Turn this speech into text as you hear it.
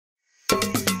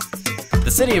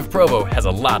The city of Provo has a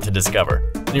lot to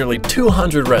discover. Nearly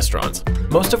 200 restaurants,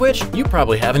 most of which you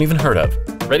probably haven't even heard of.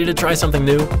 Ready to try something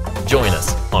new? Join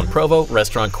us on Provo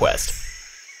Restaurant Quest.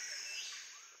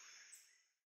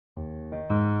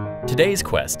 Today's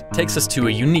quest takes us to a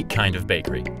unique kind of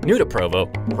bakery, new to Provo,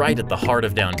 right at the heart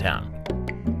of downtown.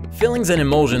 Fillings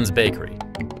Emulsions Bakery,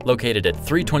 located at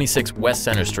 326 West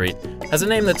Center Street, has a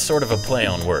name that's sort of a play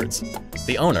on words.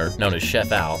 The owner, known as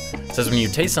Chef Al, says when you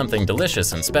taste something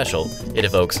delicious and special, it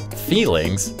evokes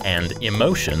feelings and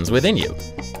emotions within you.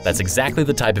 That's exactly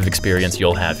the type of experience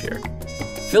you'll have here.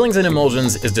 Fillings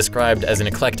Emulsions is described as an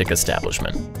eclectic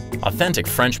establishment, authentic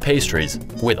French pastries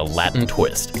with a Latin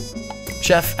twist.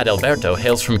 Chef Adalberto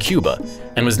hails from Cuba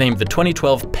and was named the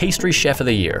 2012 Pastry Chef of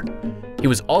the Year. He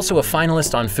was also a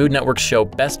finalist on Food Network's show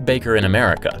Best Baker in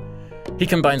America. He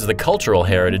combines the cultural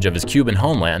heritage of his Cuban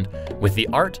homeland with the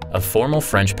art of formal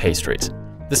French pastries.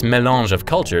 This mélange of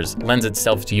cultures lends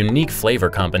itself to unique flavor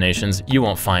combinations you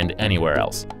won't find anywhere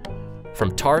else.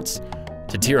 From tarts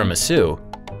to tiramisu,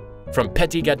 from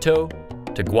petit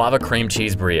gâteau to guava cream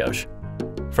cheese brioche,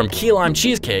 from key lime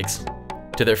cheesecakes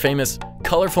to their famous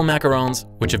colorful macarons,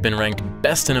 which have been ranked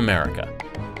best in America.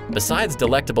 Besides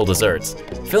delectable desserts,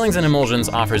 Fillings Emulsions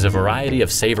offers a variety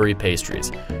of savory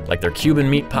pastries, like their Cuban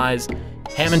meat pies,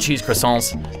 ham and cheese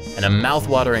croissants, and a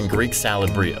mouth-watering Greek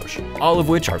salad brioche, all of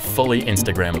which are fully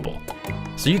Instagrammable.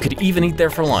 So you could even eat there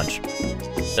for lunch.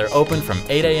 They're open from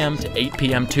 8 a.m. to 8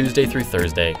 p.m. Tuesday through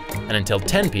Thursday, and until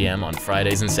 10 p.m. on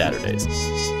Fridays and Saturdays.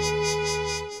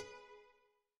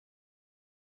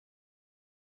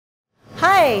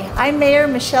 Hi, I'm Mayor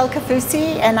Michelle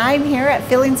Cafusi, and I'm here at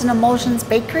Fillings Emulsions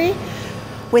Bakery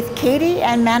with Katie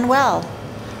and Manuel.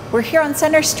 We're here on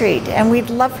Center Street, and we'd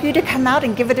love for you to come out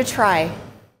and give it a try.